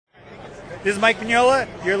This is Mike Mignola.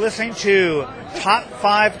 You're listening to Top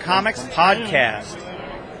 5 Comics Podcast.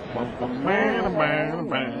 Welcome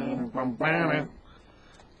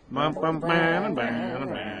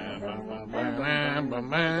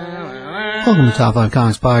to Top 5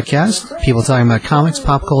 Comics Podcast. People talking about comics,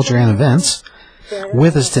 pop culture, and events.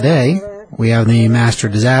 With us today, we have the Master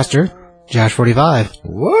of Disaster, Josh45.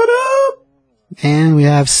 What up? And we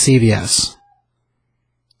have CBS.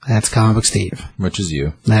 That's Comic Book Steve. Which is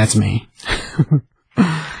you. That's me.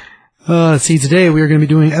 Let's see, today we are going to be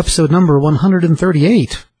doing episode number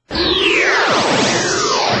 138.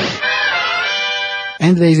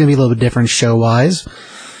 And today's going to be a little bit different show-wise.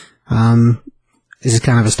 This is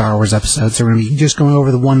kind of a Star Wars episode, so we're going to be just going over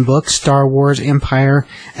the one book, Star Wars Empire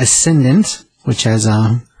Ascendant, which has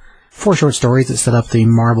 4 short stories that set up the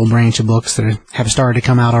Marvel branch of books that have started to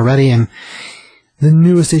come out already, and the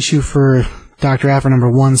newest issue for Dr. Aphra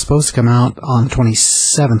number 1 is supposed to come out on the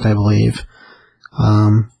 27th, I believe.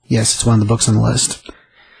 Yes, it's one of the books on the list.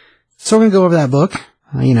 So we're going to go over that book.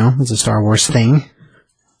 It's a Star Wars thing.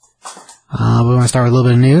 We want to start with a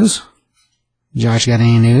little bit of news. Josh, got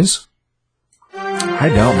any news? I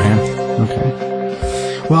don't, man.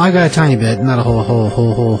 Okay. Well, I got a tiny bit, not a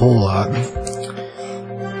whole lot.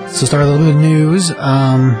 So start with a little bit of news.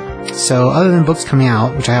 So other than books coming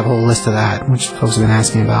out, which I have a whole list of that, which folks have been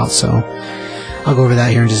asking about, so I'll go over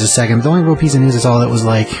that here in just a second. The only real piece of news is all that was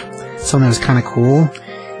like something that was kind of cool.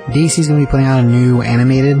 DC's going to be putting out a new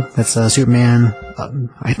animated, that's Superman,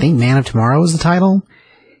 I think Man of Tomorrow is the title.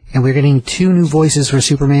 And we're getting 2 new voices for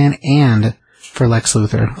Superman and for Lex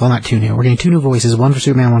Luthor. Well, not 2 new. We're getting 2 new voices, one for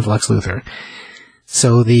Superman, one for Lex Luthor.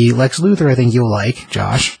 So the Lex Luthor I think you'll like,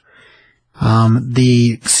 Josh.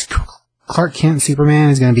 The Clark Kent Superman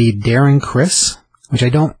is going to be Darren Criss, which I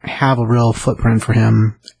don't have a real footprint for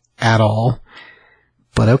him at all.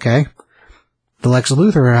 But okay. The Lex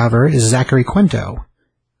Luthor, however, is Zachary Quinto.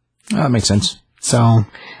 That makes sense. So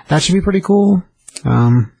that should be pretty cool. So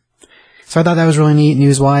I thought that was really neat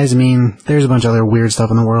news-wise. I mean, there's a bunch of other weird stuff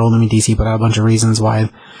in the world. I mean, DC put out a bunch of reasons why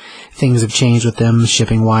things have changed with them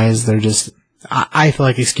shipping-wise. They're just, I feel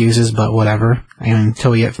like excuses, but whatever. I mean,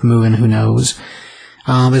 until we get moving, who knows.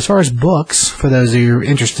 But as far as books, for those of you who are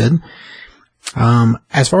interested,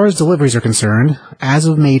 as far as deliveries are concerned, as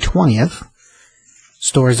of May 20th,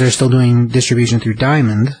 stores that are still doing distribution through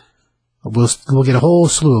Diamond, we'll get a whole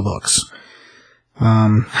slew of books.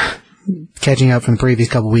 Catching up from the previous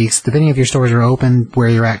couple weeks, depending if your stores are open, where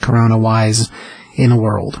you're at Corona-wise in the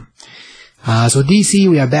world. So DC,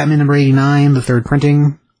 we have Batman number 89, the 3rd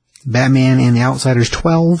printing, Batman and the Outsiders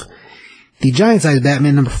 12, the giant-sized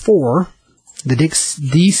Batman number 4, the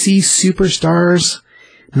DC Superstars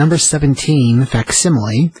number 17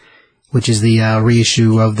 facsimile, which is the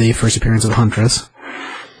reissue of the first appearance of Huntress,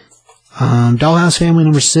 Dollhouse Family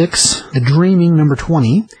number 6, The Dreaming number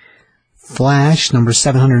 20, Flash number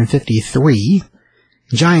 753,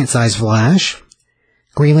 Giant Size Flash,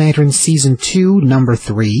 Green Lantern Season 2 number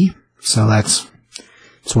 3, so that's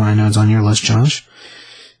what I know is on your list, Josh.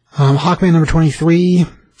 Hawkman number 23,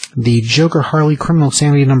 the Joker Harley Criminal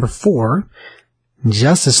Sanity number 4,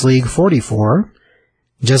 Justice League 44,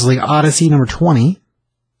 Justice League Odyssey number 20,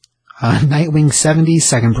 Nightwing 70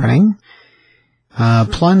 2nd printing,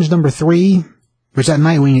 Plunge number 3, which that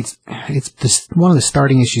Nightwing, it's one of the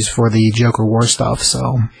starting issues for the Joker War stuff,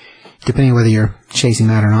 so depending whether you're chasing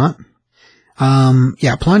that or not.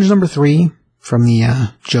 Plunge number 3 from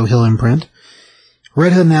the Joe Hill imprint.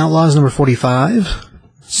 Red Hood and Outlaws number 45.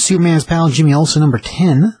 Superman's pal Jimmy Olsen number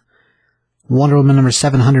 10. Wonder Woman number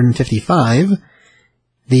 755.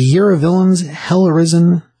 The Year of Villains Hell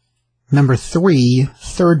Arisen number 3,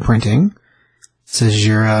 3rd printing. This is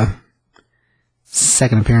your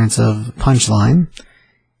second appearance of Punchline.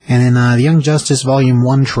 And then the Young Justice Volume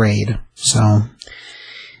 1 trade. So,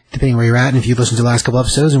 depending where you're at, and if you've listened to the last couple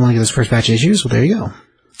episodes and want to get those first batch issues, well, there you go.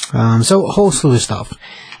 So, a whole slew of stuff.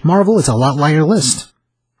 Marvel, it's a lot lighter list.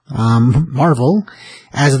 Marvel,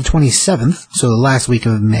 as of the 27th, so the last week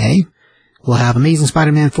of May, will have Amazing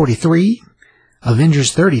Spider-Man 43,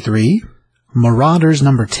 Avengers 33, Marauders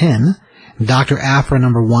number 10, Dr. Aphra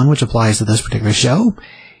number 1, which applies to this particular show,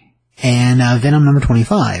 and Venom number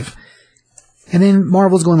 25. And then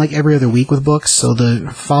Marvel's going like every other week with books, so the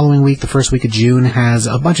following week, the first week of June, has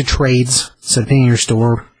a bunch of trades, so depending on your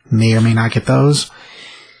store, may or may not get those.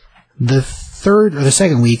 The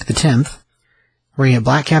second week, the 10th, we're going to get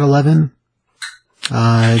Black Cat 11,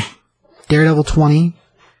 Daredevil 20,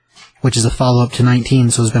 which is a follow-up to 19,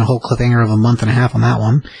 so there's been a whole cliffhanger of a month and a half on that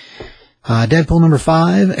one. Deadpool number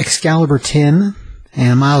 5, Excalibur 10,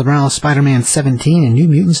 and Miles Morales Spider-Man 17, and New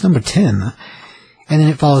Mutants number 10. And then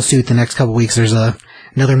it follows suit the next couple weeks. There's a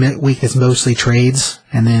another week that's mostly trades.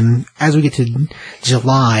 And then as we get to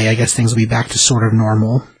July, I guess things will be back to sort of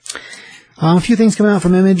normal. A few things coming out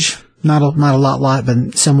from Image. Not a lot,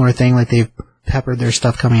 but similar thing, like they've peppered their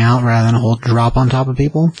stuff coming out rather than a whole drop on top of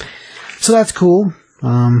people. So that's cool.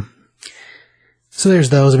 So there's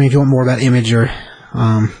those. I mean, if you want more about Image or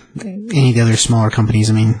any of the other smaller companies,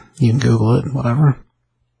 I mean, you can Google it, whatever.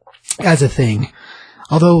 As a thing.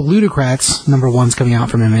 Although Ludocrats #1's coming out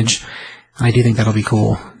from Image, I do think that'll be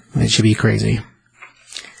cool. It should be crazy.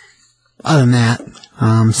 Other than that,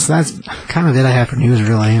 so that's kind of it I have for news,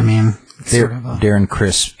 really. I mean, Darren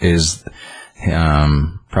Criss is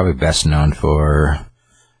probably best known for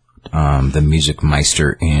the Music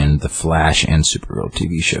Meister in the Flash and Supergirl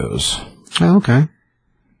TV shows. Oh, okay.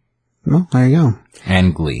 Well, there you go.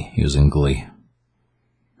 And Glee. He was in Glee.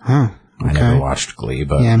 Huh. Okay. I never watched Glee,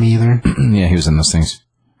 but... Yeah, me either. Yeah, he was in those things.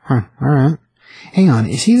 Huh. Alright. Hang on.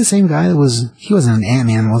 Is he the same guy that was... He wasn't an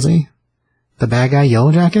Ant-Man, was he? The bad guy,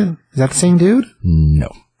 Yellow Jacket? Is that the same dude? No.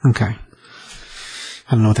 Okay.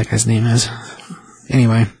 I don't know what that guy's name is.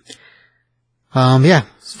 Anyway. Yeah.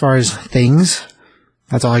 As far as things,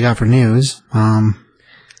 that's all I got for news. So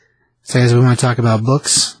guys, we want to talk about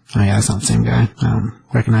books. Oh yeah, that's not the same guy. I don't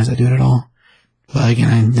recognize that dude at all. But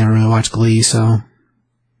again, I never really watched Glee, so...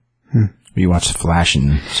 You watched The Flash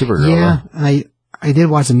and Supergirl. Yeah, I did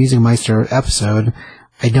watch the Music Meister episode.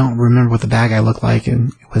 I don't remember what the bad guy looked like,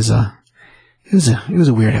 and it was a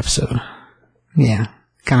weird episode. Yeah,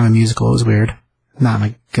 kind of a musical. It was weird. Not in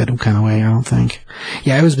a good kind of way, I don't think.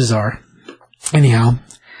 Yeah, it was bizarre. Anyhow.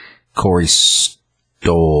 Corey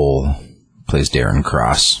Stoll plays Darren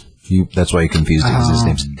Cross. That's why you confused it, because his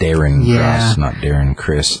name's Darren Cross, not Darren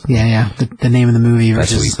Criss. Yeah. The name of the movie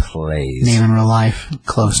versus that's who he plays. Name in real life,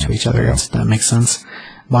 close to each other. That makes sense.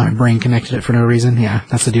 My brain connected it for no reason. Yeah,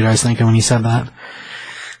 that's the dude I was thinking when you said that.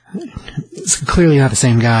 It's clearly not the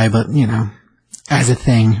same guy, but, you know, as a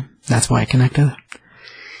thing, that's why I connected.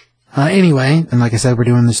 Anyway, and like I said, we're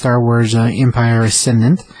doing the Star Wars Empire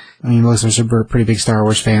Ascendant. I mean, most of us are pretty big Star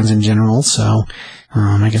Wars fans in general, so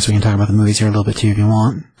I guess we can talk about the movies here a little bit too if you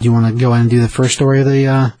want. Do you want to go ahead and do the first story of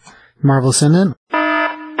the Marvel Ascendant?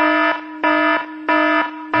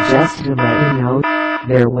 Just to let you know,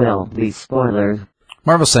 there will be spoilers.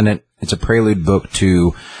 Marvel Ascendant, it's a prelude book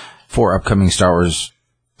to 4 upcoming Star Wars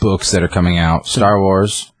books that are coming out. Star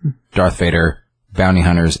Wars, Darth Vader, Bounty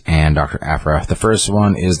Hunters, and Dr. Aphra. The first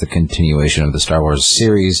one is the continuation of the Star Wars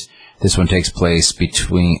series. This one takes place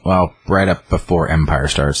right up before Empire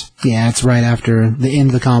starts. Yeah, it's right after the end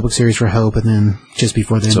of the comic book series for Hope, and then just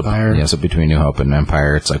before the Empire. Yeah, so between New Hope and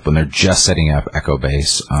Empire, it's like when they're just setting up Echo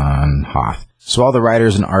Base on Hoth. So all the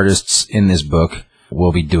writers and artists in this book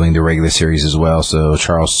will be doing the regular series as well. So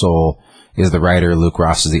Charles Soule is the writer, Luke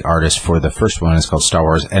Ross is the artist for the first one. It's called Star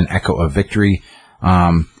Wars: An Echo of Victory.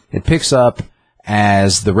 It picks up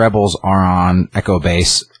as the rebels are on Echo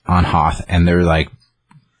Base on Hoth, and they're like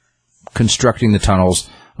constructing the tunnels.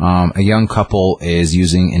 A young couple is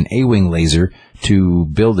using an A-wing laser to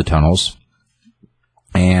build the tunnels,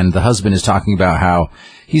 and the husband is talking about how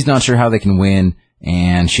he's not sure how they can win,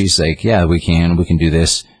 and she's like, yeah, we can do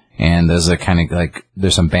this. And there's a kind of like,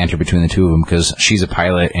 there's some banter between the two of them because she's a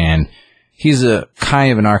pilot and he's a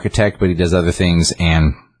kind of an architect, but he does other things,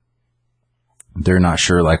 and they're not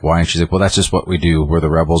sure like why. And she's like, well, that's just what we do. We're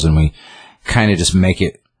the rebels, and we kind of just make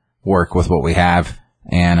it work with what we have.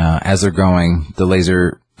 And as they're going, the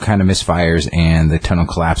laser kind of misfires and the tunnel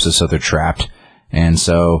collapses, so they're trapped. And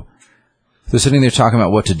so they're sitting there talking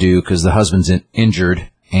about what to do because the husband's injured,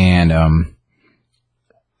 and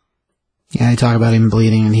yeah, they talk about him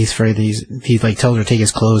bleeding, and he's afraid that he like tells her to take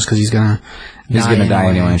his clothes because he's gonna die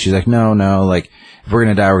anyway. And she's like, no, like if we're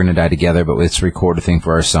gonna die together, but let's record a thing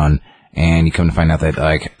for our son. And you come to find out that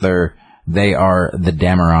like they are the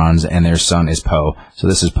Damerons, and their son is Poe. So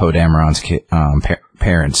this is Poe Dameron's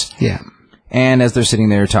parents. Yeah. And as they're sitting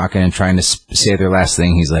there talking and trying to say their last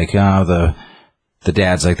thing, he's like, oh, the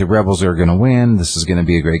dad's like, the rebels are going to win. This is going to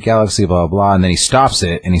be a great galaxy, blah, blah, blah. And then he stops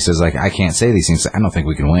it, and he says, like, I can't say these things. I don't think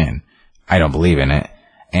we can win. I don't believe in it.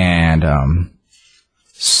 And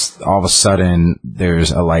all of a sudden,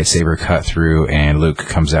 there's a lightsaber cut through, and Luke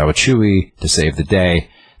comes out with Chewie to save the day.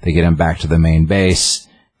 They get him back to the main base.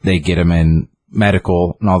 They get him in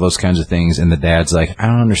medical and all those kinds of things. And the dad's like, I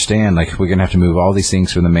don't understand. Like, we're going to have to move all these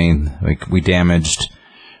things from the main, like, we damaged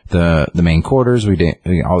the main quarters.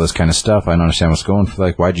 All this kind of stuff. I don't understand what's going for.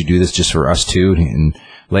 Like, why'd you do this just for us too? And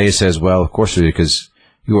Leia says, well, of course we do, because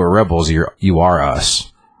you are rebels. You are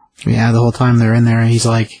us. Yeah. The whole time they're in there, he's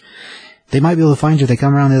like, they might be able to find you if they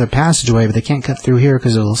come around the other passageway, but they can't cut through here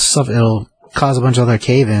because it'll cause a bunch of other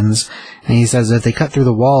cave-ins. And he says that if they cut through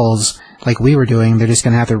the walls, like we were doing, they're just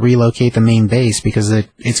going to have to relocate the main base because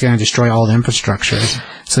it's going to destroy all the infrastructure.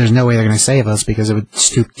 So there's no way they're going to save us because it would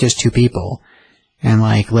just 2 people. And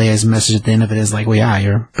like Leia's message at the end of it is like, well, yeah,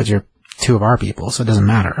 you're 2 of our people, so it doesn't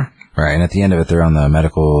matter. Right, and at the end of it, they're on the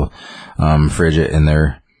medical frigate, and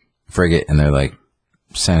they're like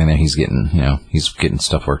standing there. He's getting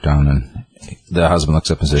stuff worked on, and the husband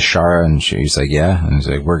looks up and says, "Shara," and she's like, "Yeah," and he's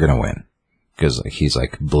like, "We're gonna win," because like he's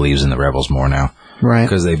like believes in the rebels more now, right?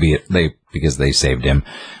 Because because they saved him,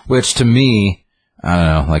 which to me, I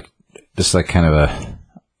don't know, like just like kind of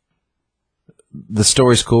the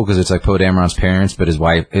story's cool because it's like Poe Dameron's parents, but his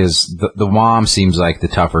wife is the mom seems like the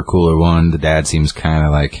tougher, cooler one. The dad seems kind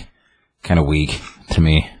of weak to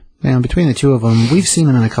me. And between the 2 of them, we've seen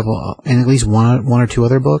them in at least one or 2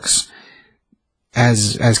 other books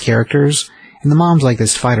as characters. And the mom's like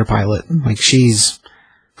this fighter pilot, like she's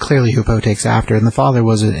clearly who Poe takes after. And the father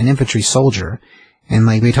was an infantry soldier, and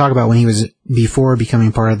like they talk about when he was before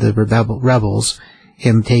becoming part of the rebels,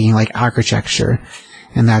 him taking like architecture.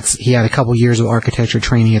 And he had a couple years of architecture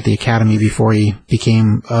training at the academy before he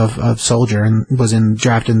became a soldier and was became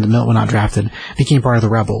part of the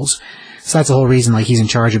rebels. So that's the whole reason, like, he's in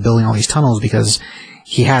charge of building all these tunnels because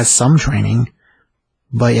he has some training.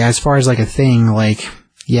 But yeah, as far as like a thing, like,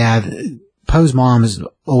 yeah, Poe's mom has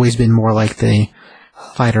always been more like the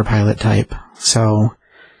fighter pilot type. So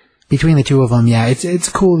between the 2 of them, yeah, it's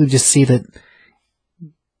cool to just see that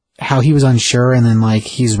how he was unsure, and then like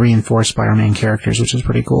he's reinforced by our main characters, which is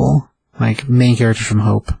pretty cool. Like main characters from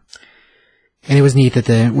Hope. And it was neat that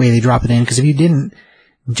the way they drop it in, because if you didn't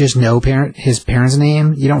just know his parents'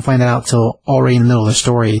 name, you don't find that out till already in the middle of the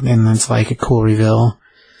story, and it's like a cool reveal.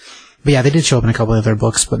 But yeah, they did show up in a couple of their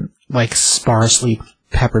books, but like sparsely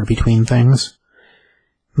peppered between things.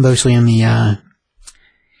 Mostly in the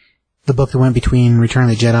book that went between Return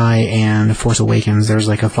of the Jedi and Force Awakens, there's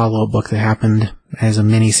like a follow-up book that happened as a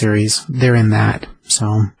mini-series. They're in that,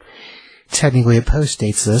 so technically it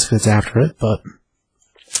post-dates this because it's after it, but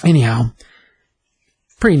anyhow,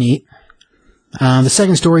 pretty neat. The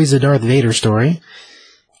second story is a Darth Vader story,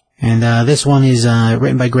 and this one is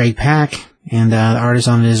written by Greg Pak, and the artist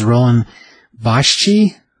on it is Roland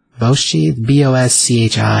Boschci,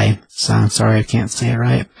 B-O-S-C-H-I. So I'm sorry I can't say it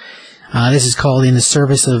right. This is called In the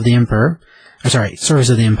Service of the Empire.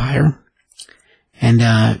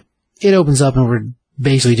 And it opens up and we're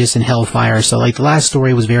basically just in Hellfire. So like the last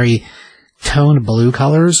story was very toned blue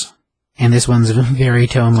colors, and this one's very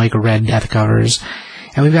toned like red death covers.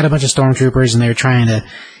 And we've got a bunch of stormtroopers, and they're trying to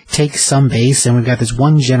take some base, and we've got this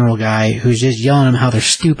one general guy who's just yelling at them how they're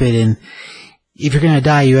stupid, and if you're going to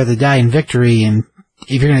die, you have to die in victory, and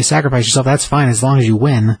if you're going to sacrifice yourself, that's fine as long as you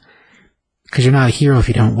win, because you're not a hero if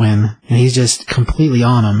you don't win. And he's just completely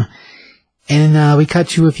on them. And we cut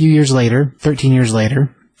to a few years later, 13 years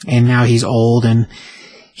later, and now he's old, and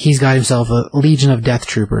he's got himself a legion of death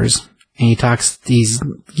troopers, and he's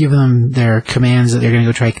giving them their commands that they're going to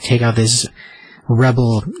go try to take out this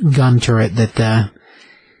rebel gun turret that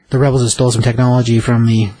the rebels had stole some technology from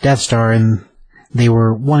the Death Star, and they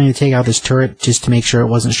were wanting to take out this turret just to make sure it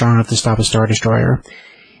wasn't strong enough to stop a Star Destroyer.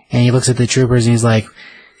 And he looks at the troopers and he's like,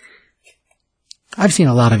 I've seen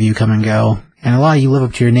a lot of you come and go, and a lot of you live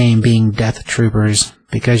up to your name being Death Troopers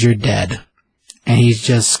because you're dead. And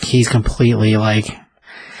he's completely like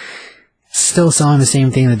still selling the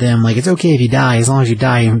same thing to them, like it's okay if you die as long as you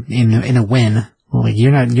die in a win. Like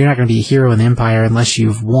you're not going to be a hero in the Empire unless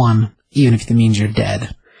you've won, even if it means you're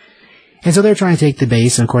dead. And so they're trying to take the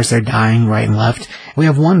base, and of course they're dying right and left. We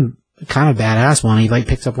have one kind of badass one. He like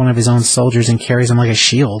picks up one of his own soldiers and carries him like a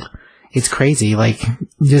shield. It's crazy. Like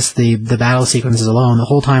just the battle sequences alone, the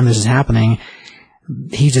whole time this is happening,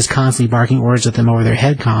 he's just constantly barking orders at them over their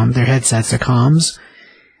headsets, their comms.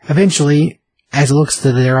 Eventually, as it looks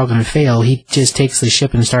that they're all going to fail, he just takes the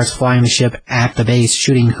ship and starts flying the ship at the base,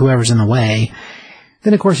 shooting whoever's in the way.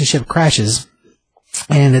 Then, of course, the ship crashes,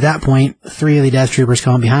 and at that point, 3 of the Death Troopers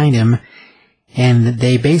come up behind him, and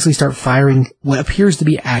they basically start firing what appears to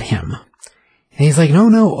be at him. And he's like, no,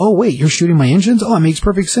 oh wait, you're shooting my engines? Oh, it makes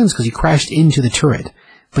perfect sense, because he crashed into the turret,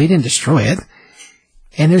 but he didn't destroy it.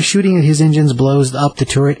 And they're shooting at his engines, blows up the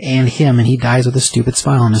turret and him, and he dies with a stupid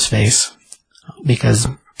smile on his face, because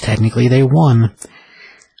technically they won.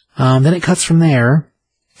 Then it cuts from there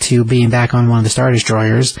to being back on one of the Star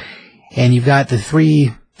Destroyers, and you've got the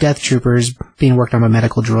 3 Death Troopers being worked on by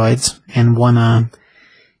medical droids, and one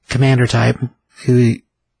commander type who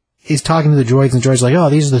is talking to the droids, and the droid's like, oh,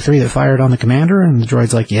 these are the 3 that fired on the commander? And the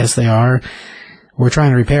droid's like, yes, they are. We're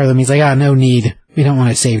trying to repair them. He's like, no need. We don't want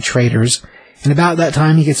to save traitors. And about that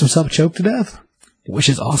time, he gets himself choked to death, which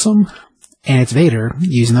is awesome. And it's Vader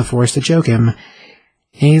using the Force to choke him.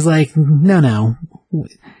 And he's like, no,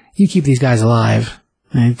 you keep these guys alive.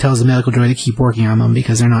 And he tells the medical droid to keep working on them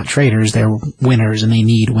because they're not traitors, they're winners and they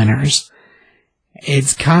need winners.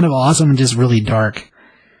 It's kind of awesome and just really dark.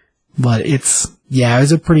 But it's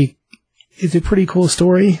a pretty cool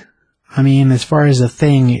story. I mean, as far as the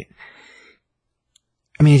thing,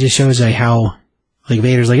 I mean, it just shows like how, like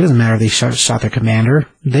Vader's like, it doesn't matter if they shot their commander.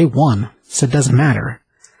 They won. So it doesn't matter.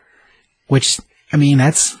 Which, I mean,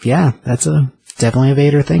 that's definitely a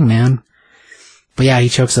Vader thing, man. But yeah, he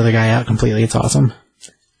chokes the other guy out completely. It's awesome.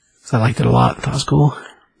 So I liked it a lot. Thought it was cool.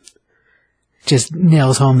 Just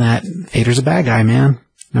nails home that Vader's a bad guy, man.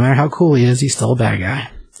 No matter how cool he is, he's still a bad guy.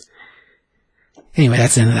 Anyway,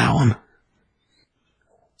 that's the end of that one.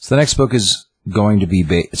 So the next book is going to be,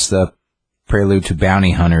 it's the prelude to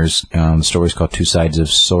Bounty Hunters. The story's called Two Sides of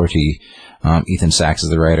Sortie. Ethan Sachs is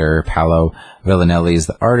the writer. Paolo Villanelli is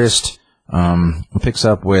the artist. It picks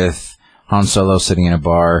up with Han Solo sitting in a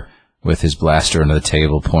bar with his blaster under the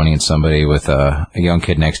table, pointing at somebody with a young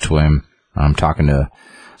kid next to him, talking to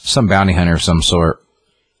some bounty hunter of some sort.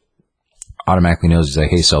 Automatically knows, he's like,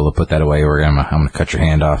 hey, Solo, put that away, or I'm going to cut your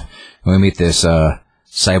hand off. And we meet this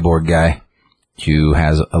cyborg guy who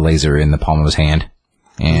has a laser in the palm of his hand.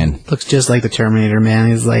 And looks just like the Terminator, man.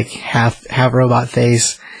 He's like half robot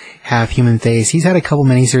face, half human face. He's had a couple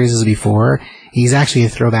miniseries before. He's actually a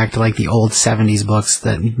throwback to like the old 70s books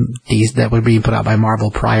that were being put out by Marvel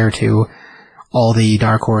prior to all the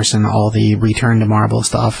Dark Horse and all the Return to Marvel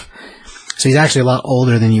stuff. So he's actually a lot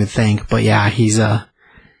older than you would think. But yeah, he's a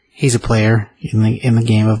player in the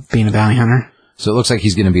game of being a bounty hunter. So it looks like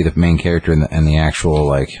he's going to be the main character in the actual,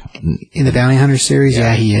 like... In the Bounty Hunter series,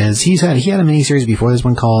 yeah, he is. He had a miniseries before this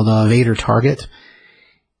one called Vader Target.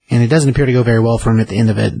 And it doesn't appear to go very well for him at the end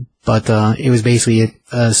of it. But it was basically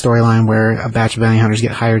a storyline where a batch of bounty hunters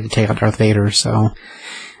get hired to take out Darth Vader. So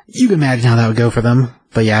you can imagine how that would go for them.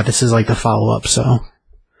 But yeah, this is like the follow-up, so...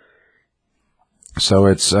 So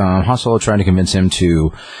it's Han Solo trying to convince him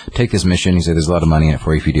to take this mission. He said there's a lot of money in it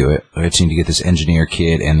for you if you do it. I just need to get this engineer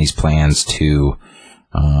kid and these plans to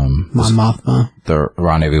Mon Mothma, the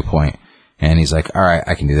rendezvous point. And he's like, all right,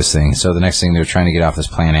 I can do this thing. So the next thing, they're trying to get off this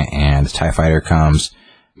planet, and the TIE fighter comes,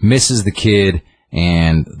 misses the kid,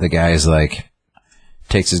 and the guy's like,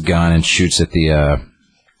 takes his gun and shoots at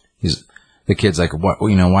the kid's like, what,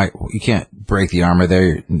 why, you can't break the armor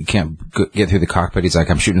there, you can't get through the cockpit. He's like,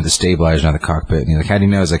 I'm shooting at the stabilizer, not the cockpit. And he's like, how do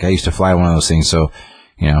you know? He's like, I used to fly one of those things, so,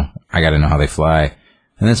 I gotta know how they fly.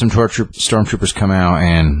 And then some stormtroopers come out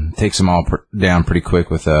and takes them all down pretty quick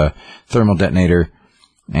with a thermal detonator,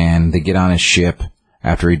 and they get on his ship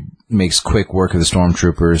after he makes quick work of the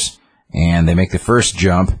stormtroopers, and they make the first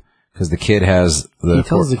jump, because the kid has He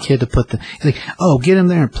tells the kid to he's like, oh, get in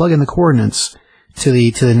there and plug in the coordinates to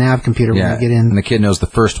the nav computer when they get in. And the kid knows the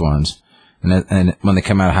first ones. And when they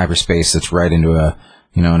come out of hyperspace, it's right into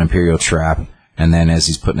an Imperial trap. And then as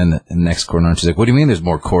he's putting in the next coordinates, he's like, what do you mean there's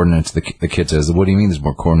more coordinates? The kid says, what do you mean there's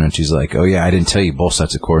more coordinates? He's like, oh yeah, I didn't tell you both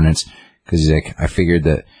sets of coordinates. Cause he's like, I figured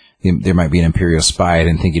that there might be an Imperial spy. I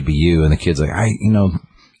didn't think it'd be you. And the kid's like,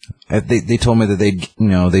 they told me that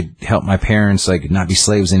they'd help my parents, like, not be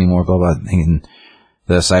slaves anymore, blah, blah. And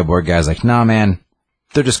the cyborg guy's like, nah, man.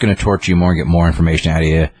 They're just going to torture you more and get more information out of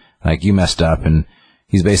you. Like, you messed up. And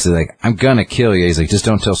he's basically like, I'm going to kill you. He's like, just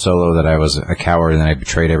don't tell Solo that I was a coward and that I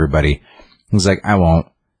betrayed everybody. He's like, I won't.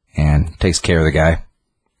 And takes care of the guy.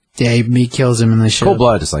 Yeah, he kills him in the show. Cold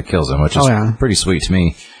Blood just, like, kills him, which is pretty sweet to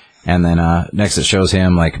me. And then next it shows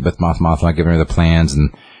him, like, with Mothma giving her the plans.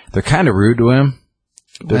 And they're kind of rude to him.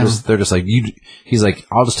 They're just like, he's like,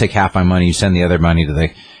 I'll just take half my money. You send the other money to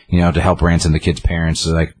to help ransom the kid's parents.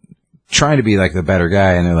 So, like, trying to be like the better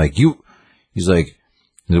guy, and they're like, he's like,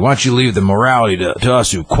 why don't you leave the morality to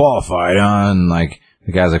us who qualified on? Like,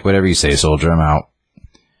 the guy's like, whatever you say, soldier, I'm out.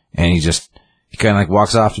 And he kind of like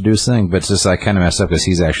walks off to do his thing, but it's just like kind of messed up because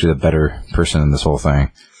he's actually the better person in this whole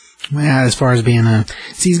thing. Yeah, as far as being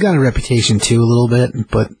he's got a reputation too a little bit,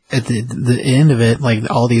 but at the end of it, like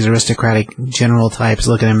all these aristocratic general types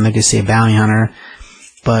look at him and they just say bounty hunter,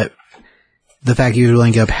 but the fact he was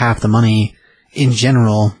willing to give up half the money in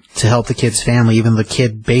general to help the kid's family, even the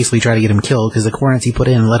kid basically tried to get him killed because the coordinates he put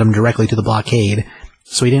in led him directly to the blockade,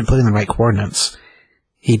 so he didn't put in the right coordinates.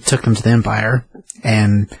 He took them to the Empire,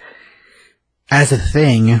 and as a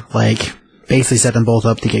thing, like, basically set them both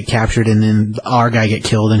up to get captured and then our guy get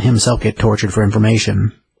killed and himself get tortured for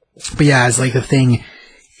information. But yeah, it's like the thing,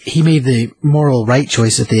 he made the moral right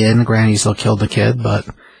choice at the end. Granted, he still killed the kid, but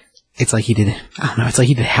it's like he did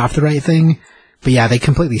half the right thing. But yeah, they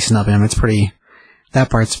completely snub him. That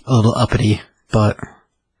part's a little uppity, but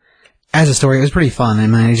as a story, it was pretty fun. I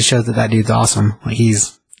mean, it just shows that dude's awesome. Like,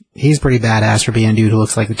 he's he's pretty badass for being a dude who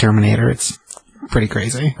looks like the Terminator. It's pretty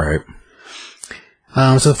crazy. Right.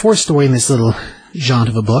 So the fourth story in this little jaunt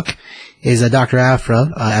of a book is Dr.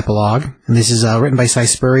 Aphra, epilogue. And this is written by Simon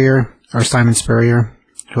Spurrier,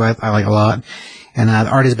 who I like a lot. And the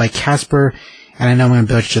art is by Casper, and I know I'm going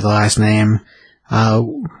to butcher the last name,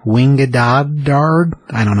 Wingadard.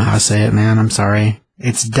 I don't know how to say it, man. I'm sorry.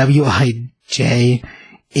 It's Wijngaard.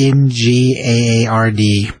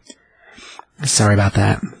 Sorry about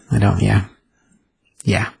that.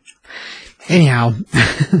 Yeah. Anyhow,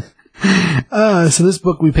 so this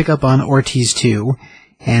book we pick up on Ortiz 2,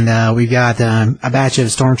 and we've got a batch of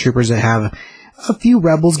stormtroopers that have a few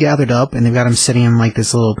rebels gathered up, and they've got them sitting in like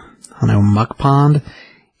this little, muck pond.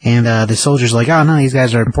 And the soldiers are like, oh no, these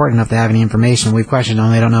guys are important enough to have any information. We've questioned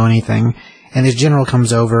them, they don't know anything. And this general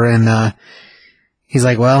comes over and he's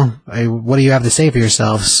like, well, what do you have to say for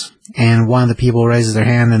yourselves? And one of the people raises their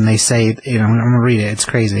hand and they say, I'm going to read it, it's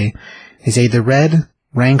crazy. They say, the Red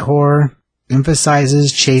Rancor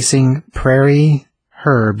emphasizes chasing prairie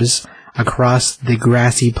herbs across the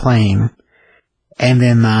grassy plain. And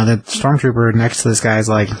then the stormtrooper next to this guy's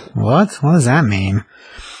like, what? What does that mean?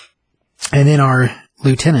 And then our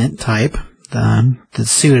lieutenant type, the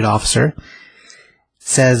suited officer,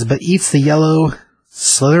 says, but eats the yellow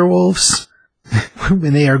slither wolves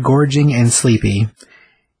when they are gorging and sleepy.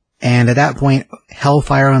 And at that point,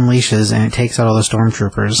 hellfire unleashes and it takes out all the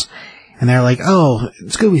stormtroopers. And they're like, oh,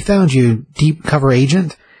 it's good we found you, deep cover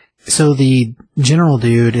agent. So the general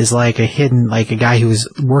dude is like a guy who is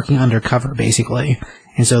working undercover, basically.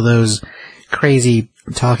 And so those crazy,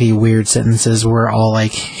 talky, weird sentences were all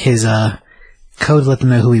like his, code to let them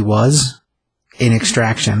know who he was in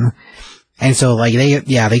Extraction. And so, like,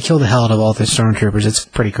 they kill the hell out of all the stormtroopers. It's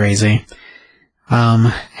pretty crazy.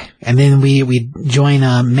 And then we join,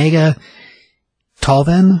 Mega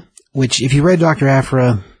Talven, which, if you read Dr.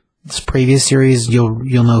 Aphra's previous series,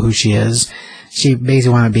 you'll know who she is. She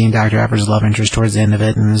basically wound up being Dr. Aphra's love interest towards the end of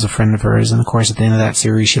it, and was a friend of hers. And of course, at the end of that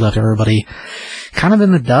series, she left everybody kind of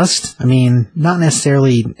in the dust. I mean, not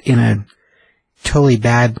necessarily in a totally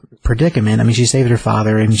bad predicament. I mean, she saved her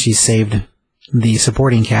father, and she saved the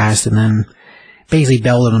supporting cast, and then basically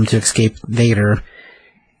belted them to escape Vader.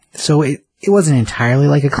 So it wasn't entirely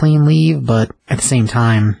like a clean leave, but at the same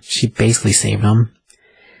time, she basically saved them.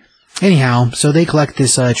 Anyhow, so they collect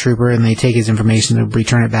this trooper, and they take his information to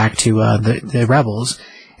return it back to the rebels.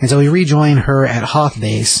 And so we rejoin her at Hoth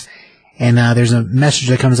Base, and there's a message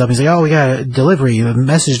that comes up. He's like, oh, we got a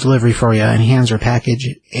message delivery for you, and he hands her a package,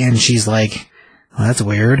 and she's like, well, that's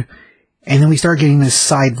weird. And then we start getting this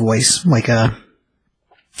side voice, like a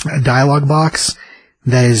dialogue box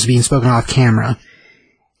that is being spoken off camera.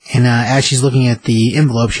 And as she's looking at the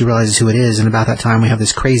envelope, she realizes who it is. And about that time, we have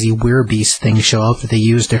this crazy werebeast thing show up that they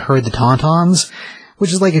use to herd the Tauntauns,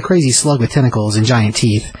 which is like a crazy slug with tentacles and giant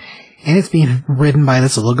teeth. And it's being ridden by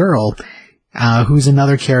this little girl, who's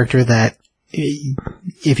another character that,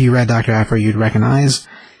 if you read Dr. Aphra, you'd recognize.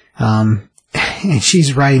 And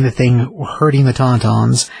she's riding the thing, herding the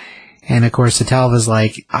Tauntauns. And of course, Satalva's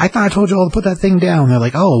like, I thought I told you all to put that thing down. They're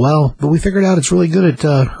like, oh, well, but we figured out it's really good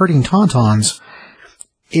at herding Tauntauns.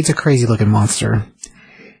 It's a crazy looking monster.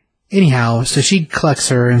 Anyhow, so she collects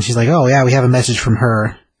her and she's like, oh yeah, we have a message from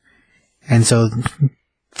her. And so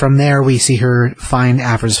from there we see her find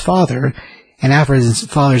Aphra's father. And Aphra's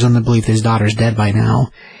father's on the belief that his daughter's dead by now.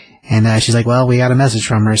 And she's like, well, we got a message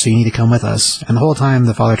from her, so you need to come with us. And the whole time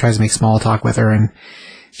the father tries to make small talk with her, and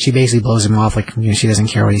she basically blows him off like, she doesn't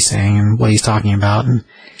care what he's saying and what he's talking about. And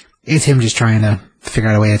it's him just trying to figure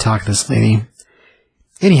out a way to talk to this lady.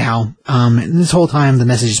 Anyhow, this whole time the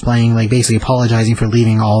message is playing, like basically apologizing for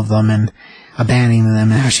leaving all of them and abandoning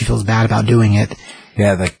them and how she feels bad about doing it.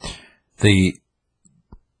 Yeah, the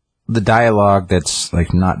dialogue that's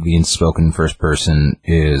like not being spoken first person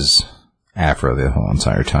is Aphra the whole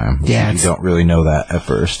entire time. Yeah, you don't really know that at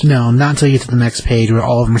first. No, not until you get to the next page where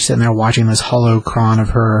all of them are sitting there watching this holocron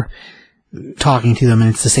of her talking to them,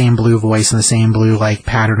 and it's the same blue voice and the same blue like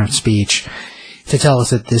pattern of speech to tell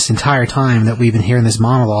us that this entire time that we've been hearing this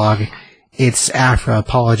monologue, it's Aphra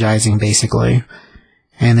apologizing basically.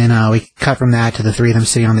 And then we cut from that to the three of them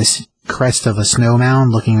sitting on this crest of a snow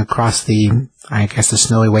mound looking across the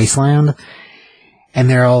snowy wasteland. And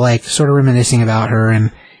they're all like sort of reminiscing about her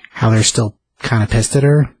and how they're still kind of pissed at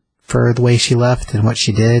her for the way she left and what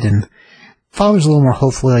she did. And father's a little more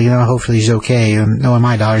hopeful, hopefully she's okay. And knowing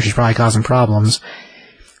my daughter, she's probably causing problems.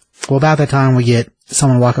 Well, about that time, we get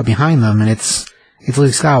someone walk up behind them, and it's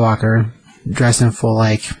Luke Skywalker dressed in full,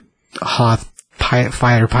 like, Hoth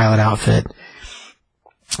fighter pilot outfit.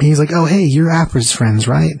 And he's like, oh, hey, you're Aphra's friends,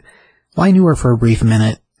 right? Well, I knew her for a brief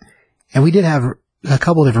minute. And we did have a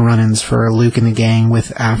couple different run-ins for Luke and the gang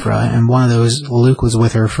with Aphra, and one of those, Luke was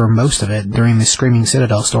with her for most of it during the Screaming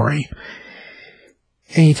Citadel story.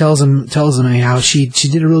 And he tells them how she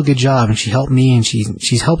did a real good job, and she helped me, and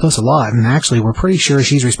she's helped us a lot, and actually we're pretty sure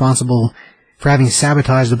she's responsible for having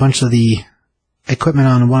sabotaged a bunch of the equipment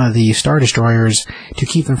on one of the Star Destroyers to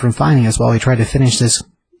keep them from finding us while we tried to finish this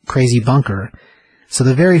crazy bunker. So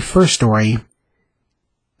the very first story,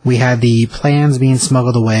 we had the plans being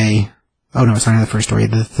smuggled away. Oh no, it's not the first story,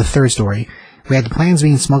 the third story. We had the plans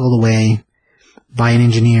being smuggled away by an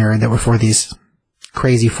engineer that were for this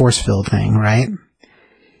crazy force field thing, right?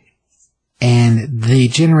 And the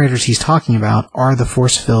generators he's talking about are the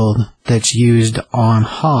force field that's used on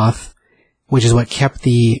Hoth, which is what kept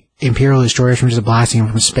the Imperial destroyers from just blasting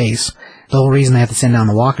them from space. The whole reason they had to send down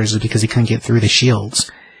the walkers is because they couldn't get through the shields.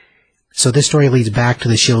 So this story leads back to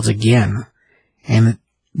the shields again. And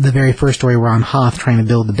the very first story we're on Hoth trying to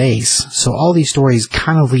build the base. So all these stories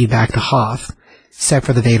kind of lead back to Hoth, except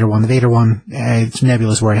for the Vader one. The Vader one, it's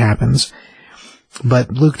nebulous where it happens.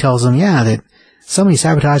 But Luke tells them, yeah, that somebody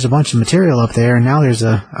sabotaged a bunch of material up there, and now there's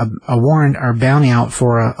a warrant or bounty out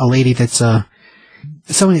for a lady that's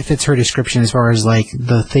somebody that fits her description as far as like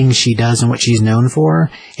the things she does and what she's known for.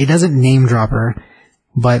 It doesn't name drop her,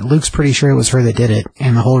 but Luke's pretty sure it was her that did it,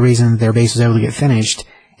 and the whole reason their base was able to get finished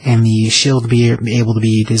and the shield be able to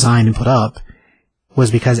be designed and put up was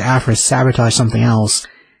because Aphra sabotaged something else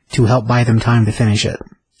to help buy them time to finish it.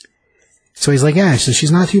 So he's like, yeah, so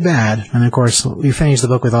she's not too bad. And of course, we finished the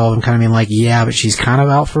book with all of them kind of being like, yeah, but she's kind of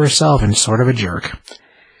out for herself and sort of a jerk.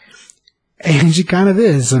 And she kind of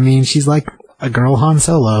is. I mean, she's like a girl Han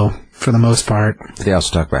Solo for the most part. They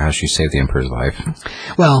also talk about how she saved the Emperor's life.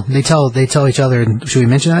 Well, they tell each other, should we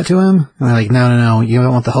mention that to him? And they're like, no, you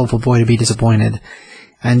don't want the hopeful boy to be disappointed.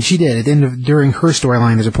 And she did. At the end of, during her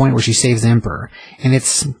storyline, there's a point where she saves the Emperor. And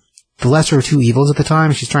it's the lesser of two evils at the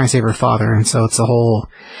time. She's trying to save her father. And so it's a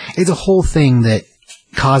whole thing that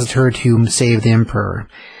caused her to save the Emperor.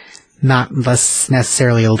 Not less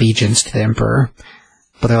necessarily allegiance to the Emperor.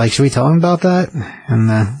 But they're like, should we tell him about that? And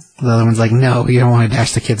the other one's like, no, you don't want to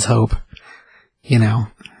dash the kid's hope. You know.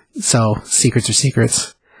 So, secrets are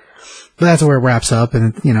secrets. But that's where it wraps up,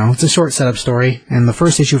 and, you know, it's a short setup story, and the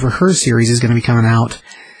first issue for her series is going to be coming out,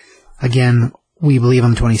 again, we believe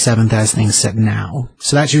on the 27th as things sit now.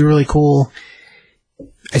 So that should be really cool.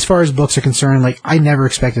 As far as books are concerned, like, I never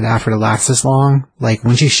expected Aphra to last this long. Like,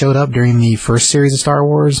 when she showed up during the first series of Star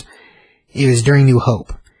Wars, it was during New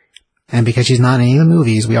Hope. And because she's not in any of the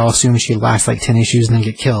movies, we all assume she'd last like 10 issues and then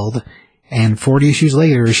get killed. And 40 issues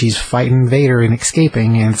later, she's fighting Vader and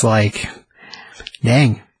escaping, and it's like,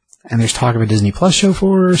 dang. And there's talk of a Disney Plus show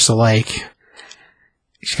for her, so like,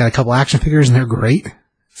 she's got a couple action figures and they're great.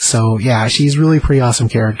 So yeah, she's really a pretty awesome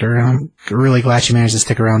character, and I'm really glad she managed to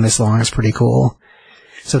stick around this long. It's pretty cool.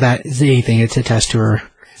 So that is anything to attest to her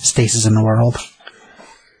stasis in the world,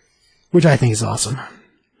 which I think is awesome.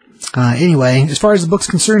 Anyway, as far as the book's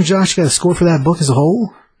concerned, Josh, you got a score for that book as a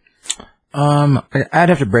whole? I'd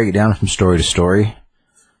have to break it down from story to story.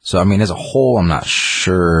 So, I mean, as a whole, I'm not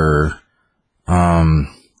sure.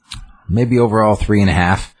 Maybe overall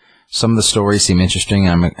 3.5. Some of the stories seem interesting.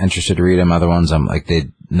 I'm interested to read them. Other ones, I'm like,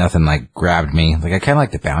 nothing like grabbed me. Like, I kind of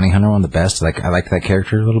like the Bounty Hunter one the best. Like, I like that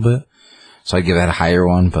character a little bit. So I'd give that a higher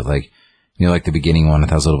one, but like, you know, like the beginning one, I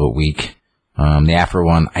thought was a little bit weak. The Aphra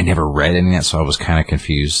one, I never read any of that, so I was kind of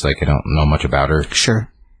confused. Like, I don't know much about her.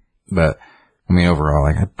 Sure. But, I mean, overall,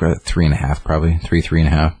 like, I'd go 3.5 probably.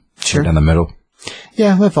 3.5. Sure. Down the middle.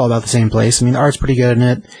 Yeah, they fall about the same place. I mean, the art's pretty good in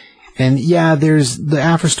it. And yeah, there's, the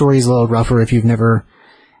Aphra story is a little rougher if you've never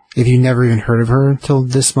even heard of her till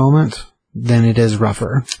this moment, then it is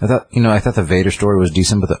rougher. I thought the Vader story was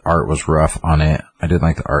decent, but the art was rough on it. I didn't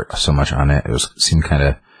like the art so much on it. Seemed kind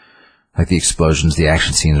of, like the explosions, the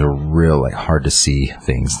action scenes were real, like, hard to see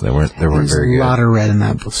things. They weren't very good. There's a lot of red in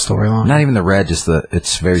that storyline. Not even the red, just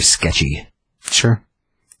it's very sketchy. Sure.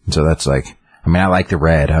 So that's like, I mean, I like the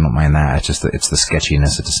red. I don't mind that. It's just it's the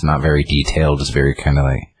sketchiness. It's just not very detailed. It's very kind of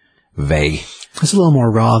like vague. It's a little more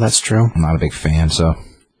raw, that's true. I'm not a big fan, so,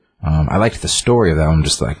 I liked the story of that one,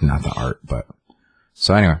 just like not the art, but,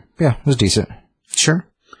 so anyway, yeah, it was decent. Sure.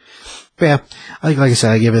 But yeah, like I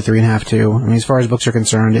said, I give it 3.5 too. I mean, as far as books are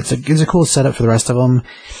concerned, it's a cool setup for the rest of them.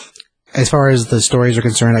 As far as the stories are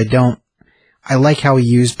concerned, I like how he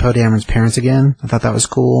used Poe Dameron's parents again. I thought that was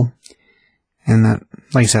cool. And that,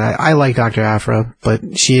 like I said, I like Dr. Aphra, but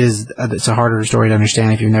it's a harder story to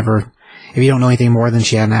understand if you don't know anything more than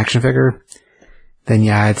she had an action figure. Then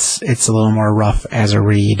yeah, it's a little more rough as a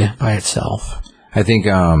read by itself. I think,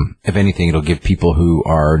 if anything, it'll give people who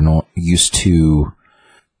are not used to,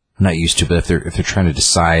 not used to, but if they're trying to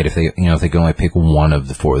decide if they can only pick one of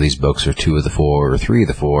the 4 of these books, or 2 of the 4, or 3 of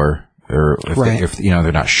the 4, or if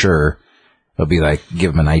they're not sure, it'll be like,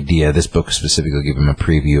 give them an idea. This book specifically will give them a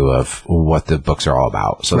preview of what the books are all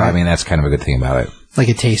about. So, I mean, that's kind of a good thing about it. Like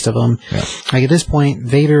a taste of them. Yeah. Like at this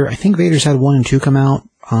point, I think Vader's had 1 and 2 come out.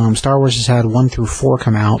 Star Wars has had 1 through 4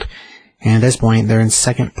 come out. And at this point, they're in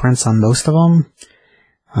second prints on most of them.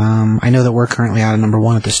 I know that we're currently out of number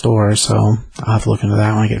 1 at the store, so I'll have to look into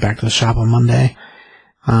that when I get back to the shop on Monday.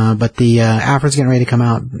 But the Alfred's getting ready to come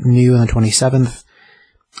out new on the 27th.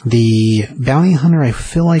 The Bounty Hunter, I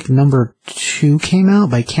feel like number 2 came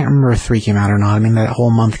out, but I can't remember if 3 came out or not. I mean, that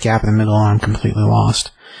whole month gap in the middle, I'm completely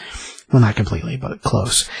lost. Well, not completely, but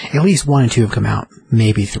close. At least 1 and 2 have come out,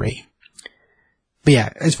 maybe 3. But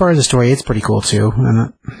yeah, as far as the story, it's pretty cool too.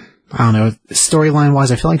 And I don't know,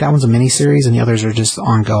 storyline-wise, I feel like that one's a miniseries, and the others are just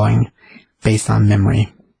ongoing, based on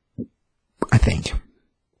memory. I think.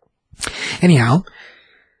 Anyhow,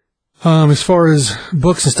 as far as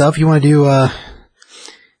books and stuff, you want to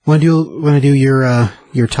do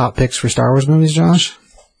your top picks for Star Wars movies, Josh?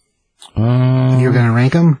 You're gonna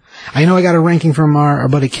rank them? I know I got a ranking from our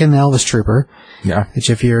buddy Ken the Elvis Trooper. Yeah. Which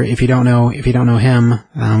if you don't know him,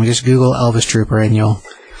 just Google Elvis Trooper and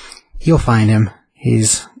you'll find him.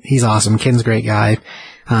 He's awesome. Ken's a great guy.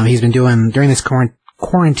 He's been doing, during this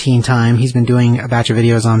quarantine time, he's been doing a batch of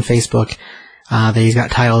videos on Facebook, that he's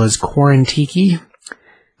got titled as Quarantiki.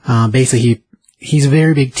 Basically he's a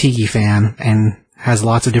very big tiki fan and has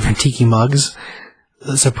lots of different tiki mugs.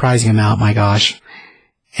 A surprising amount, my gosh.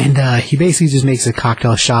 And, he basically just makes a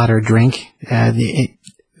cocktail shot or drink.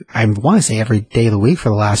 I want to say every day of the week for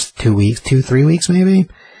the last 3 weeks maybe.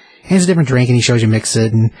 And it's a different drink, and he shows you mix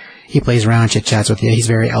it, and he plays around, chit-chats with you. He's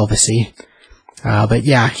very Elvis-y. But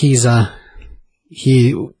yeah,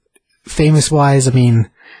 famous-wise, I mean,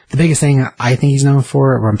 the biggest thing I think he's known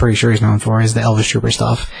for, or I'm pretty sure he's known for, is the Elvis Trooper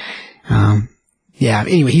stuff. Yeah,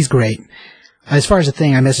 anyway, he's great. As far as the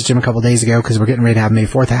thing, I messaged him a couple days ago, because we're getting ready to have May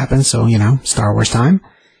 4th happen, so, Star Wars time.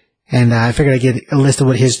 And I figured I'd get a list of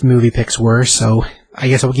what his movie picks were, so I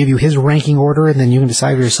guess I'll give you his ranking order, and then you can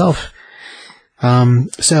decide for yourself.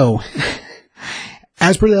 So,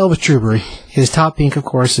 as per the Elvis Trooper, his top pick, of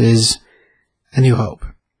course, is A New Hope.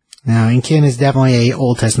 Now, and Ken is definitely a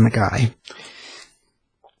Old Testament guy,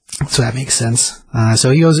 so that makes sense.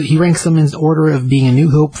 So he ranks them in order of being A New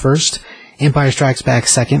Hope first, Empire Strikes Back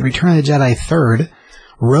second, Return of the Jedi third,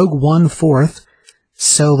 Rogue One fourth,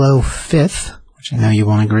 Solo fifth, which I know you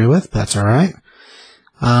won't agree with, but that's alright.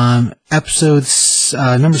 Episodes,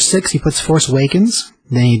 number 6, he puts Force Awakens.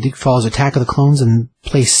 Then he follows Attack of the Clones in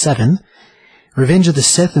place 7. Revenge of the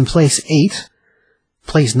Sith in place 8.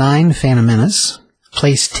 Place 9, Phantom Menace.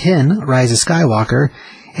 Place 10, Rise of Skywalker.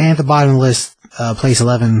 And at the bottom of the list, place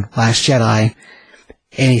 11, Last Jedi.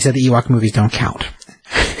 And he said the Ewok movies don't count.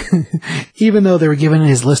 Even though they were given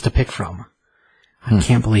his list to pick from. I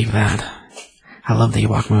can't believe that. I love the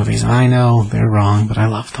Ewok movies. I know they're wrong, but I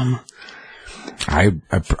love them.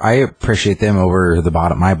 I appreciate them over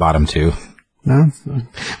my bottom 2. No?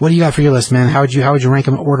 What do you got for your list, man? How would you rank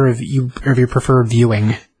them in order of your preferred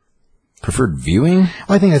viewing? Preferred viewing? Well,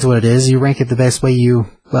 I think that's what it is. You rank it the best way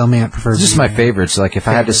preferred. It's just my favorites. Like if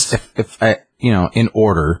favorites. I had to, in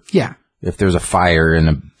order. Yeah. If there's a fire in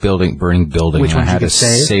a burning building, which and I had to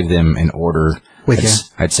save? Save them in order.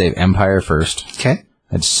 I'd save Empire first. Okay.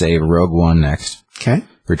 I'd save Rogue One next. Okay.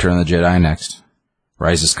 Return of the Jedi next.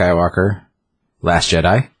 Rise of Skywalker. Last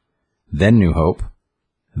Jedi. Then New Hope.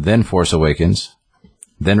 Then Force Awakens.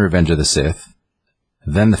 Then Revenge of the Sith.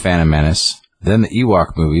 Then The Phantom Menace. Then the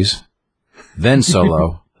Ewok movies. Then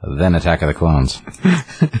Solo. Then Attack of the Clones.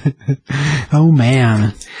 Oh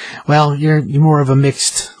man. Well, you're more of a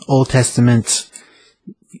mixed Old Testament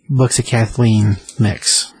Books of Kathleen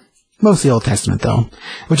mix. Mostly Old Testament though,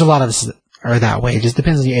 which a lot of us are that way. It just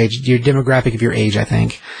depends on your age, your demographic of your age, I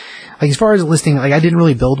think. Like as far as listing, like I didn't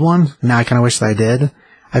really build one. Now I kind of wish that I did.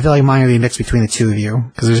 I feel like mine would be mixed between the two of you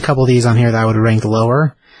because there's a couple of these on here that I would rank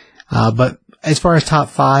lower. But as far as top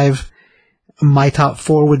 5, my top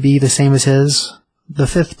 4 would be the same as his. The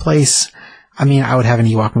 5th place, I mean, I would have an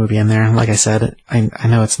Ewok movie in there. Like I said, I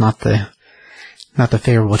know it's not the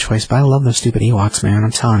favorable choice, but I love those stupid Ewoks, man.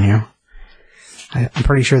 I'm telling you. I'm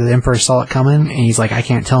pretty sure the Emperor saw it coming, and he's like, I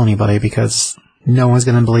can't tell anybody because no one's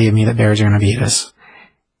going to believe me that bears are going to beat us.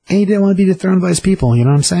 And he didn't want to be dethroned by his people, you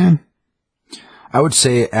know what I'm saying? I would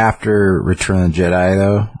say after Return of the Jedi,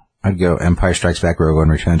 though, I'd go Empire Strikes Back, Rogue One,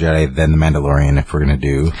 Return of the Jedi, then The Mandalorian if we're going to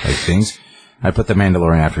do like things. I'd put The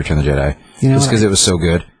Mandalorian after Return of the Jedi. Just because it was so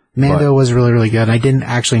good. Mando was really, really good. I didn't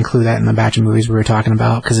actually include that in the batch of movies we were talking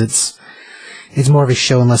about because it's more of a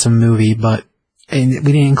show and less a movie, but and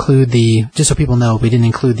we didn't include just so people know, we didn't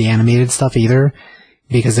include the animated stuff either,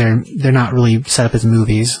 because they're not really set up as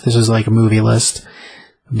movies. This was like a movie list.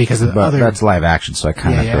 Because that's live action, so I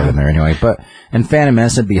kind of throw it in there anyway. And Phantom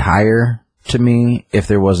Menace would be higher to me if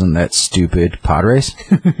there wasn't that stupid pod race.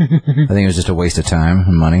 I think it was just a waste of time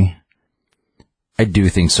and money. I do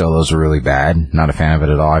think Solo's really bad. Not a fan of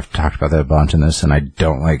it at all. I've talked about that a bunch in this, and I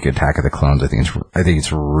don't like Attack of the Clones. I think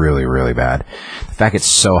it's really, really bad. The fact it's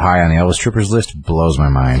so high on the Elvis Troopers list blows my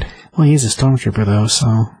mind. Well, he's a stormtrooper though,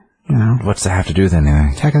 so you know. What's that have to do with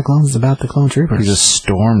anything? Attack of the Clones is about the clone troopers. He's a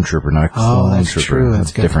stormtrooper, not a clone that's trooper. True.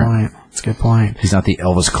 That's a good point. That's a good point. He's not the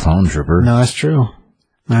Elvis clone trooper. No, that's true.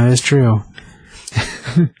 That is true.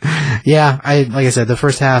 Yeah, like I said, the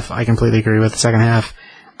first half I completely agree with. The second half,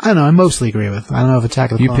 I don't know, I mostly agree with. I don't know if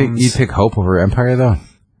Attack of the Clones... You pick Hope over Empire, though?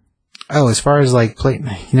 Oh, as far as, like, of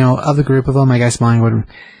the group of them, I guess mine would...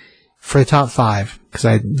 For the top 5, because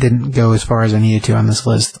I didn't go as far as I needed to on this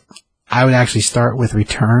list, I would actually start with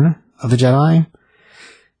Return of the Jedi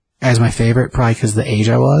as my favorite, probably because the age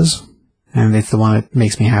I was, and it's the one that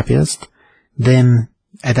makes me happiest. Then,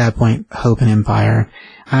 at that point, Hope and Empire.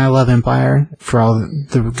 I love Empire for all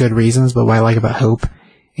the good reasons, but what I like about Hope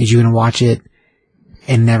is you can watch it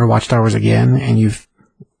and never watch Star Wars again, and you've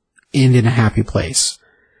ended in a happy place.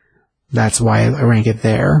 That's why I rank it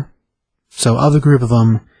there. So of the group of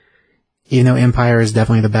them, even though Empire is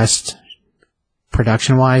definitely the best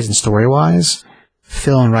production-wise and story-wise,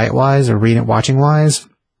 fill and write-wise, or watching-wise,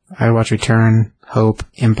 I would watch Return, Hope,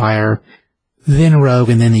 Empire, then Rogue,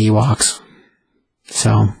 and then the Ewoks.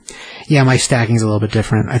 So, yeah, my stacking's a little bit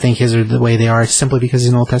different. I think his are the way they are simply because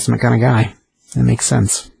he's an Old Testament kind of guy. It makes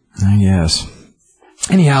sense. I guess.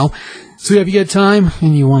 Anyhow, so if you get time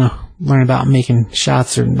and you want to learn about making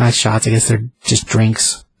shots, or not shots, I guess they're just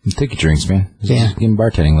drinks. Take your drinks, man. Yeah. Just give them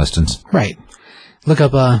bartending lessons. Right. Look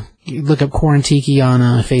up Quarantiki on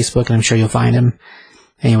Facebook, and I'm sure you'll find him.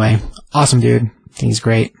 Anyway, awesome dude. I think he's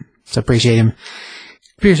great. So appreciate him.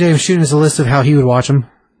 Appreciate him shooting us a list of how he would watch them,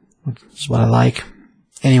 which is what I like.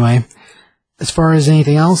 Anyway, as far as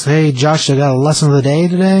anything else, hey, Josh, I got a lesson of the day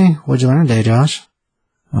today. What'd you learn today, Josh?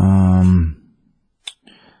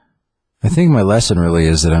 I think my lesson really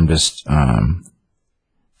is that I'm just,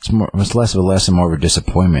 it's less of a lesson, more of a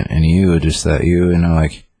disappointment in you, just that you know,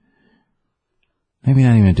 like, maybe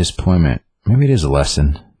not even a disappointment, maybe it is a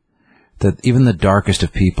lesson, that even the darkest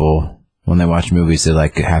of people, when they watch movies, they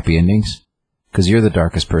like happy endings. Because you're the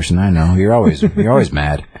darkest person I know. You're always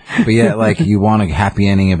mad. But yet, like, you want a happy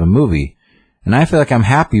ending of a movie. And I feel like I'm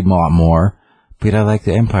happy a lot more, but I like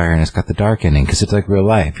the Empire, and it's got the dark ending, because it's like real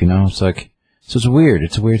life, you know? It's like, so it's weird.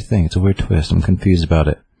 It's a weird thing. It's a weird twist. I'm confused about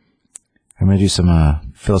it. I'm going to do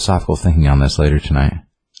some philosophical thinking on this later tonight.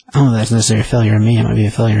 I don't know if that's necessarily a failure in me. It might be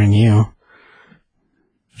a failure in you.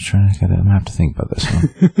 I'm going to have to think about this one.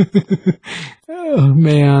 Oh,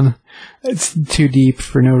 man. It's too deep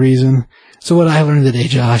for no reason. So what I learned today,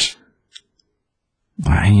 Josh?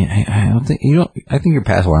 I don't think I think you're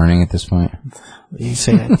past learning at this point. You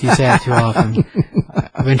say that too often.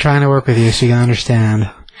 I've been trying to work with you so you can understand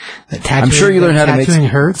that I'm sure you learned how to make tattooing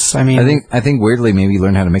hurts. I mean, I think weirdly maybe you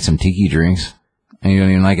learned how to make some tiki drinks, and you don't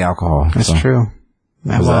even like alcohol. That's true.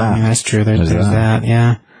 I mean, that's true. There's that.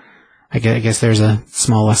 Yeah. I guess there's a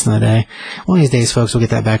small lesson of the day. One of these days, folks, we'll get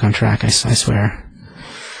that back on track. I swear.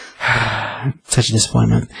 Such a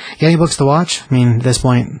disappointment. Got any books to watch? I mean, at this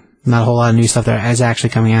point, not a whole lot of new stuff that is actually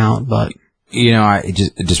coming out, but... You know, I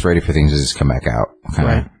just ready for things to just come back out.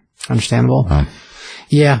 Right. Understandable.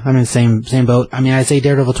 Yeah, I'm in the same boat. I mean, I'd say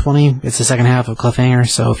Daredevil 20, it's the second half of Cliffhanger,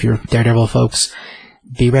 so if you're Daredevil folks,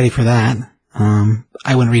 be ready for that.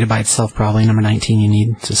 I wouldn't read it by itself, probably. Number 19, you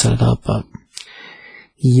need to set it up, but,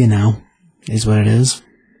 you know, is what it is.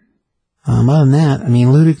 Other than that, I mean,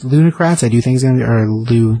 Ludocrats, I do think is going to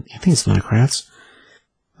be, I think it's Ludocrats.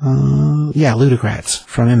 Yeah, Ludocrats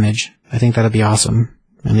from Image. I think that'll be awesome.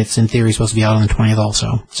 And it's in theory supposed to be out on the 20th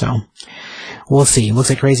also. So, we'll see. It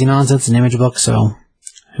looks like Crazy Nonsense, an Image book, so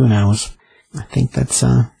who knows. I think that's,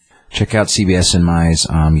 Check out CBS and My's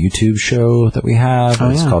YouTube show that we have.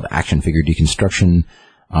 It's called Action Figure Deconstruction.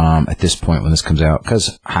 At this point when this comes out,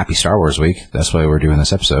 because Happy Star Wars Week, that's why we're doing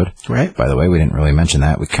this episode. Right. By the way, we didn't really mention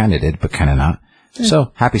that. We kind of did, but kind of not. Yeah.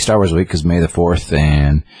 So, Happy Star Wars Week, because May the 4th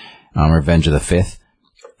and Revenge of the 5th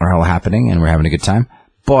are all happening, and we're having a good time.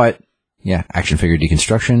 But, yeah, Action Figure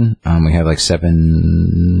Deconstruction. We have like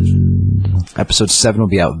 7... Episode 7 will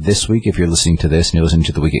be out this week if you're listening to this, and you're listening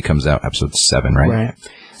to the week it comes out, episode 7, right? Right.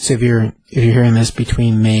 So if you're hearing this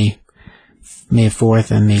between May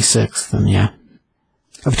 4th and May 6th, then yeah.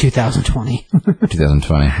 Of 2020.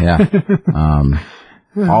 2020, yeah.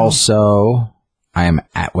 Also, I am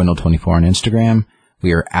at Wendell24 on Instagram.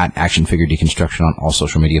 We are at Action Figure Deconstruction on all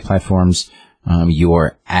social media platforms. You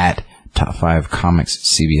are at Top 5 Comics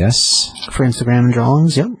CBS. For Instagram and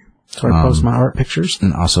drawings, yep. So I post my art pictures.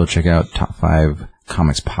 And also check out Top 5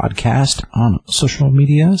 Comics Podcast on social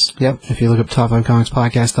medias. Yep. If you look up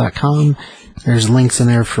top5comicspodcast.com, there's links in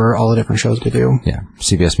there for all the different shows we do. Yeah.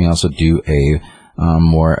 CBS may also do a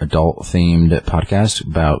more adult-themed podcast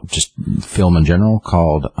about just film in general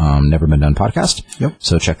called Never Been Done Podcast. Yep.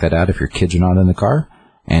 So check that out if your kids are not in the car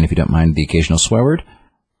and if you don't mind the occasional swear word.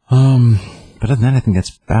 But other than that, I think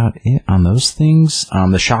that's about it on those things.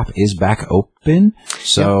 The shop is back open.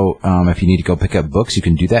 So, if you need to go pick up books, you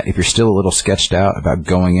can do that. If you're still a little sketched out about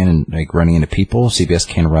going in and like running into people, CBS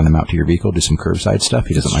can run them out to your vehicle, do some curbside stuff.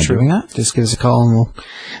 He doesn't mind doing that. Just give us a call and we'll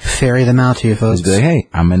ferry them out to you, folks. Just be like, hey,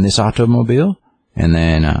 I'm in this automobile. And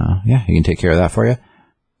then, he can take care of that for you.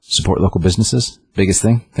 Support local businesses. Biggest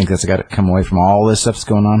thing. I think that's got to come away from all this stuff that's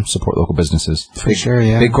going on. Support local businesses. For sure,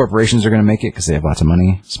 yeah. Big corporations are going to make it because they have lots of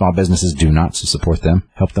money. Small businesses do not, so support them.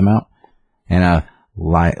 Help them out. And,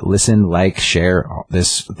 listen, like, share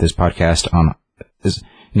this podcast on this.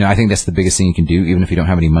 I think that's the biggest thing you can do, even if you don't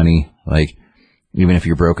have any money. Like, even if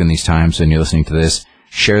you're broke in these times and you're listening to this,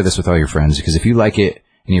 share this with all your friends. Because if you like it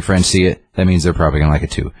and your friends see it, that means they're probably going to like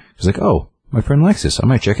it too. It's like, oh, my friend likes this. I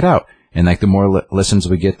might check it out. And like the more listens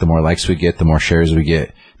we get, the more likes we get, the more shares we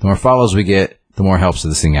get, the more follows we get, the more helps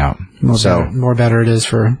this thing out. More better it is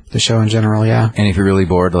for the show in general, yeah. And if you're really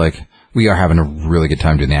bored, like, we are having a really good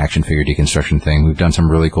time doing the action figure deconstruction thing. We've done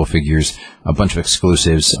some really cool figures, a bunch of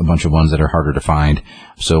exclusives, a bunch of ones that are harder to find.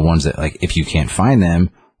 So ones that, like, if you can't find them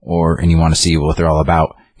and you want to see what they're all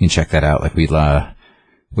about, you can check that out. Like, we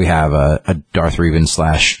have a Darth Revan /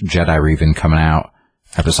 Jedi Revan coming out.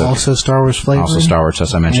 Episode. Also Star Wars flavor. Also Star Wars,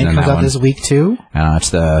 as I mentioned in that one. And it comes out this week, too. It's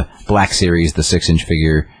the Black Series, the 6-inch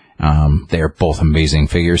figure. They are both amazing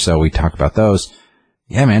figures, so we talk about those.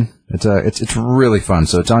 Yeah, man. It's really fun.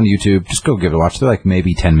 So it's on YouTube. Just go give it a watch. They're like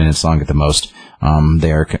maybe 10 minutes long at the most.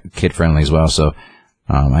 They are kid-friendly as well, so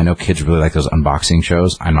I know kids really like those unboxing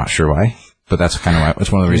shows. I'm not sure why, but that's kind of why.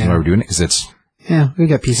 It's one of the reasons why we're doing it, because it's... Yeah, we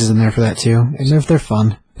got pieces in there for that, too. And they're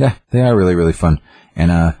fun. Yeah, they are really, really fun.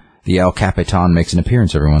 And, the El Capitan makes an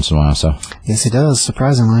appearance every once in a while, so. Yes, he does,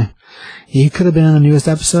 surprisingly. He could have been in the newest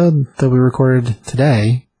episode that we recorded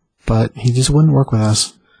today, but he just wouldn't work with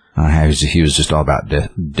us. He was just all about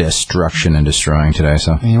destruction and destroying today,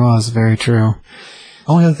 so. He was, very true.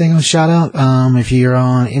 Only other thing I'll shout out, if you're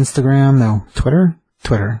on Instagram,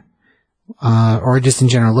 Twitter, or just in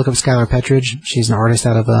general, look up Skylar Petridge. She's an artist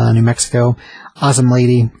out of New Mexico. Awesome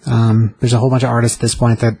lady. There's a whole bunch of artists at this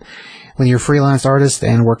point that when you're a freelance artist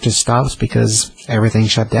and work just stops because everything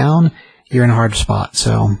shut down, you're in a hard spot.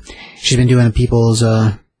 So she's been doing people's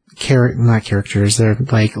not caricatures, they're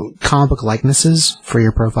like comic book likenesses for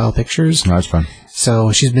your profile pictures. No, that's fun.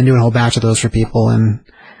 So she's been doing a whole batch of those for people, and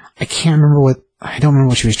I don't remember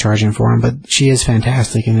what she was charging for them, but she is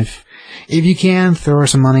fantastic. And if you can, throw her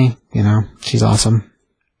some money, she's awesome.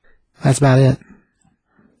 That's about it.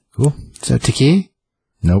 Cool. So Taki?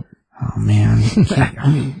 Nope. Oh, man.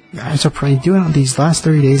 I'm surprised doing it these last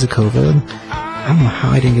 30 days of COVID. I don't know how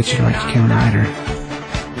I didn't get you to write Kamen Rider.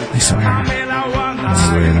 I swear.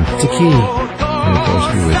 Taki. It's a key. It's supposed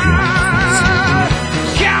to be with you.